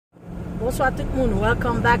Bonsoir tout le monde.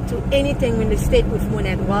 Welcome back to Anything in the State with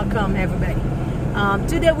Monette. Welcome everybody.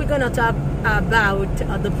 Today we're going to talk about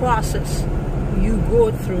the process you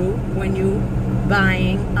go through when you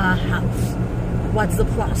buying a house. What's the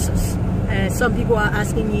process? Some people are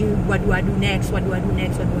asking you, what do I do next? What do I do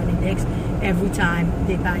next? What do I do next? Every time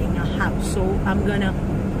they're buying a house. So I'm going to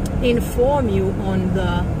inform you on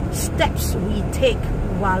the steps we take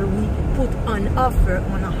while we put an offer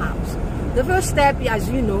on a house. The first step, as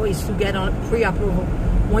you know, is to get on pre-approval.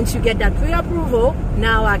 Once you get that pre-approval,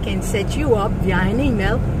 now I can set you up via an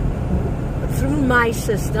email through my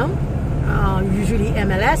system, usually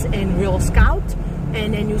MLS and Real Scout,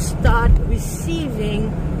 and then you start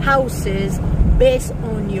receiving houses based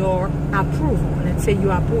on your approval. Let's say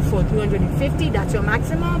you approve for 250, that's your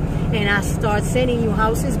maximum, and I start sending you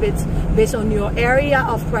houses based on your area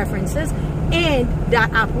of preferences and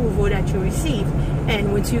that approval that you receive.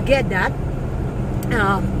 And once you get that,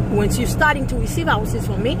 once you're starting to receive houses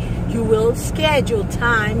from me, you will schedule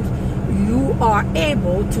times you are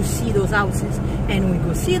able to see those houses, and we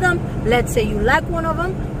go see them. Let's say you like one of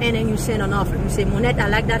them, and then you send an offer. You say, Monette, I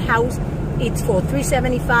like that house, it's for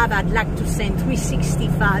 $375, I'd like to send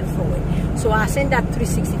 $365 for it. So I send that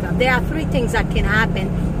 $365. There are three things that can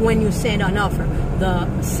happen when you send an offer.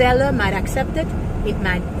 The seller might accept it, it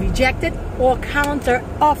might reject it, or counter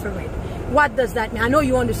offer it. What does that mean? I know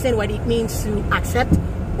you understand what it means to accept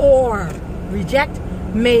or reject.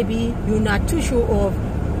 Maybe you're not too sure of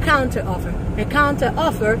counter offer. A counter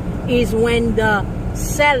offer is when the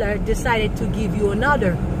seller decided to give you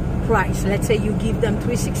another price. Let's say you give them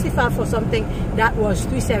 $365 for something that was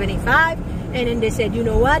 $375, and then they said, you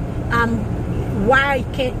know what, why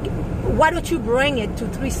don't you bring it to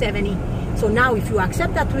 $370? So now if you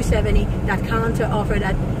accept that $370, that counter offer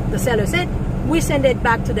that the seller said, we send it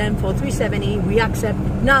back to them for $370, we accept.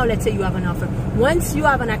 Now let's say you have an offer. Once you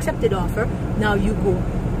have an accepted offer, now you go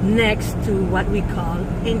next to what we call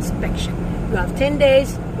inspection. You have 10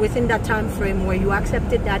 days within that time frame where you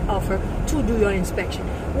accepted that offer to do your inspection.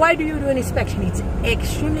 Why do you do an inspection? It's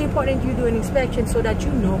extremely important you do an inspection so that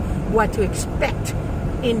you know what to expect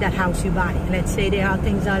in that house you buy. Let's say there are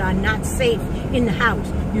things that are not safe in the house.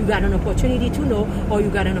 You got an opportunity to know, or you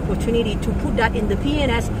got an opportunity to put that in the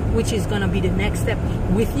P&S, which is going to be the next step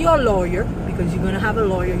with your lawyer, because you're going to have a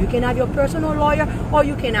lawyer. You can have your personal lawyer, or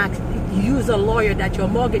you can use a lawyer that your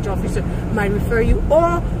mortgage officer might refer you,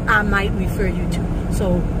 or I might refer you to.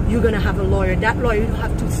 So you're going to have a lawyer. That lawyer you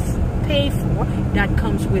have to pay for. That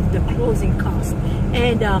comes with the closing cost.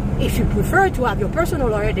 And if you prefer to have your personal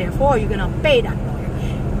lawyer, therefore you're going to pay that lawyer.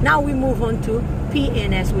 Now we move on to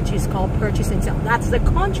P&S, which is called purchase and sale. That's the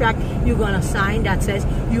contract you're going to sign that says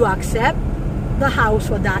you accept the house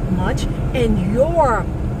for that much, and your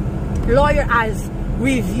lawyer has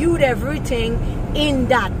reviewed everything in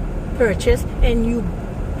that purchase, and you,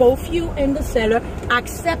 both you and the seller,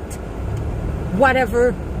 accept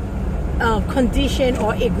whatever condition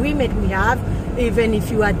or agreement we have, even if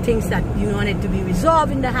you had things that you wanted to be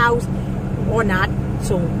resolved in the house or not.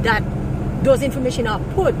 So that those information are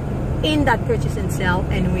put in that purchase and sale,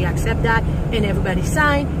 and we accept that, and everybody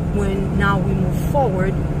sign. When now we move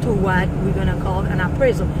forward to what we're gonna call an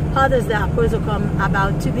appraisal. How does the appraisal come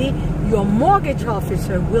about to be? Your mortgage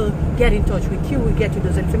officer will get in touch with you, will get you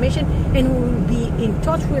those information, and we will be in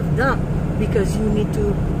touch with them, because you need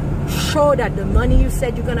to show that the money you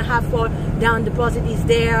said you're gonna have for down deposit is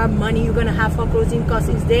there, money you're gonna have for closing costs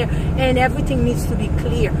is there, and everything needs to be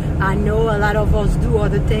clear. I know a lot of us do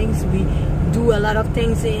other things. We do a lot of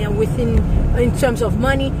things in terms of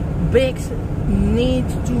money. Banks need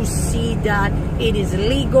to see that it is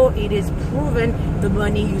legal, it is proven, the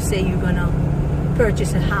money you say you're gonna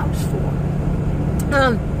purchase a house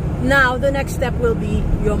for. Now the next step will be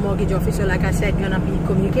your mortgage officer, like I said, gonna be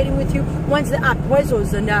communicating with you. Once the appraisal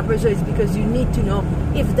is done, the appraisal is because you need to know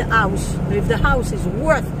if the house is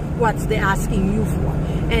worth what they're asking you for.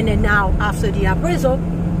 And then now after the appraisal,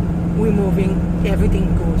 we're moving,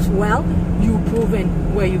 everything goes well, you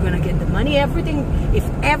proven where you're gonna get the money, everything. If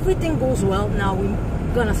everything goes well, now we're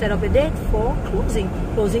gonna set up a date for closing.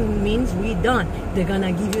 Closing means we're done. They're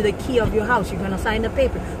gonna give you the key of your house, you're gonna sign the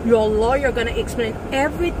paper, your lawyer gonna explain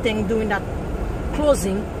everything during that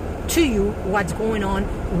closing to you, what's going on,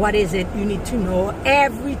 what is it you need to know,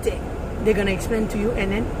 everything they're gonna explain to you,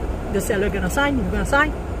 and then the seller gonna sign, you're gonna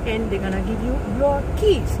sign, and they're gonna give you your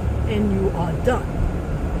keys, and you are done.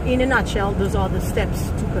 In a nutshell, those are the steps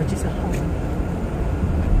to purchase a home.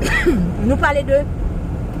 Nous parlons de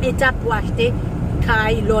étapes pour acheter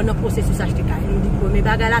caille, lors dans processus acheter caille. Nous dit premier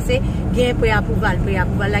bagage là c'est gain pré-approval.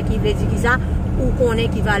 Pré-approval là qui veut dire qui ça, ou connaît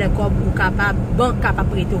qui va le corps ou capable banque capable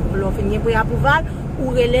prêter. L'on fait gain pré-approval ou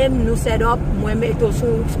relève nous set up moi mettre son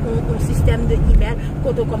système de email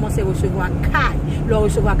quand on commence à recevoir caille le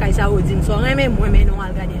recevoir caille ça dit so remet moi mais non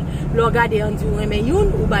al regarder le regarder on dit remet une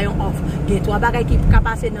ou bayon off il y a trois bagages qui ka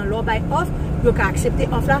passer dans l'or by off yo ka accepter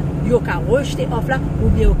off là yo ka rejeter off là ou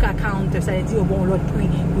bien yo ka counter ça veut dire bon l'autre prix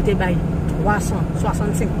ou te bail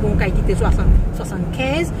 365 bon caille qui était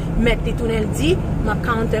 75 mettre tout elle dit ma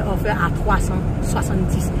counter offer à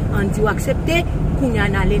 370 on dit ou accepter qu'on y a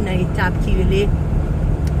aller dans étape qui est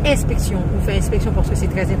inspection ou faire inspection parce que c'est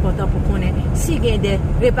très important pour qu'on ait si il y a des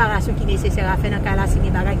réparations qui sont nécessaires à faire dans cas là si des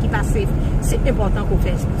bagages qui passent c'est important qu'on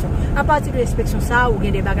fait inspection à partir de l'inspection ça ou il y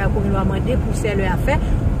a des bagages qu'on doit demander pour faire le affaire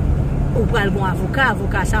ou pour le bon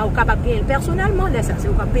avocat ça ou capable payer personnellement là ça c'est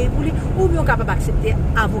ou capable payer pour lui ou bien capable accepter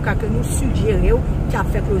avocat que nous suggérons qui a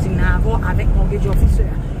fait closing avant avec mortgage officer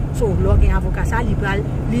so un avocat ça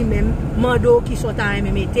lui même mando qui sont à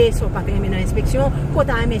MMT sont pas dans l'inspection quand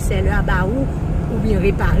à MSL à ba ou bien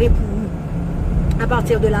réparer pour vous. À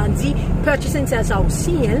partir de lundi, purchase and sell ça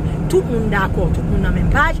aussi, tout le monde d'accord, tout le monde dans la même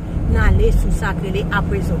page, n'allez sous ça que les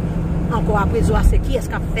appraisals. Encore appraisal, c'est qui est-ce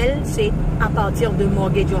qu'a fait, c'est à partir de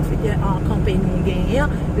mortgage en campagne gagnant,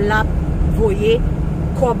 là, vous voyez,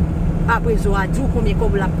 comme appraisal a dit, combien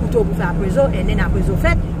comme la couteau pour faire appraisal, et un appraisal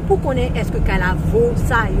fait, pour connaître est-ce que qu'elle vaut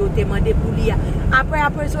ça, il a demandé pour lui. Après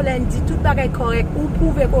elle dit tout bagaille correct, ou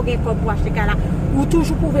pouvez qu'on gagne comme pour acheter là, ou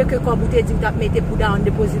toujours pouvez que comme vous te dit vous mettez pour down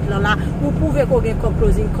deposit là, ou pouvez qu'on gagne comme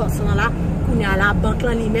closing cost là, qu'on a la banque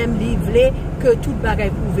là lui-même livré que tout bagaille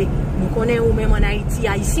pouvez. Nous connaissons ou même en Haïti,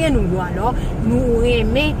 haïtien nous alors, nous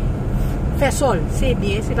aimons faire sol, c'est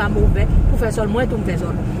bien, c'est pas mauvais, pour faire sol, moins tout me fait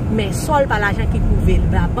sol. Mais sol par l'argent qui pouvait,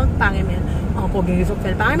 la banque par email, encore une raison pour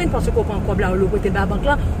faire par email, parce qu'on prend comme là, le côté de la banque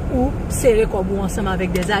là, ou serrer comme vous ensemble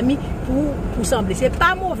avec des amis, pour sembler. C'est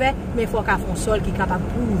pas mauvais, mais il faut qu'on fasse un sol qui est capable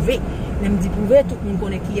de prouver. Même dit prouver, tout le monde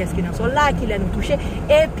connaît qui est-ce qui est dans le sol là, qui l'a nous touché.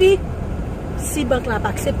 Et puis, si la banque n'a pas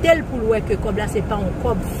accepté, pour voir que comme là, c'est pas un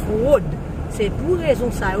cob fraude, c'est pour raison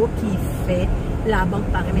ça qui fait la banque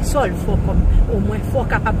par mais sol faut comme au moins faut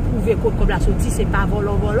capable prouver que comme la sortie c'est pas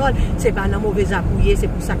volant c'est pas un mauvais appuyé c'est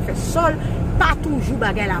pour ça que fait sol pas toujours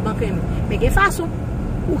bagarre la banque mais de façon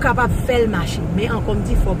ou capable faire le marché mais en comme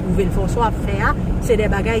dit faut prouver le faut soit faire c'est des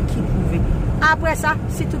bagages qui prouvent après ça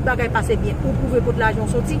si tout bagaille passe bien ou prouver pour de l'argent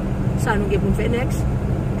sorti ça nous pour faire next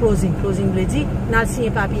closing veut dire n'a signé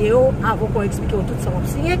papier avant qu'on explique tout ça on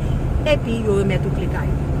signer et puis on remet toutes les cailles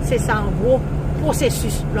c'est ça en gros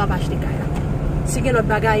processus pour acheter cailles. Si il y a notre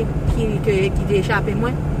bagaille qui échappe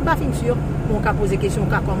moins, pas fin sûr, on peut poser des questions,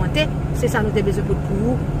 on peut commenter, c'est ça nous avons besoin pour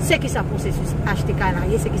vous, c'est qui ça processus acheter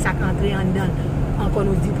calarié, c'est qui ça entrer en dedans, encore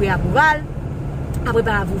nous dit pour approval, après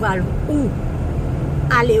par approval ou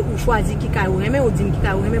aller ou choisir qui ka ou remet ou dit qui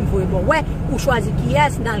ka ou remet vous bon ouais ou choisir qui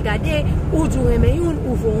est dans le garder ou du remet une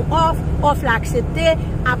ou vont off l'accepter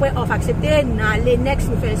après off accepter aller next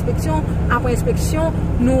nous faire inspection après inspection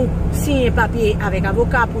nous signer papier avec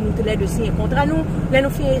avocat pour nous les deux signer contrat nous les nous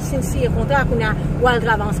faire signer contrat qu'on a ou al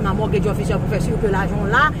avancement mortgage officer pour faire sûr que l'argent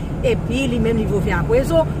là et puis lui même niveau fait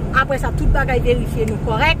après ça toute bagaille vérifier nous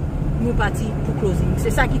correct nous partis pour closing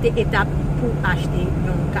c'est ça qui était étape pour acheter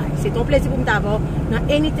un caille. C'est un plaisir pour nous d'avoir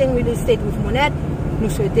dans Anything Real Estate with Monette. Nous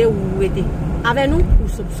souhaitons vous aider. Avec nous, you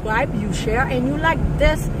subscribe, you share, and you like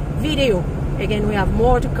this video. Again, we have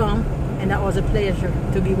more to come, and that was a pleasure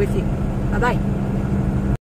to be with you. Bye-bye.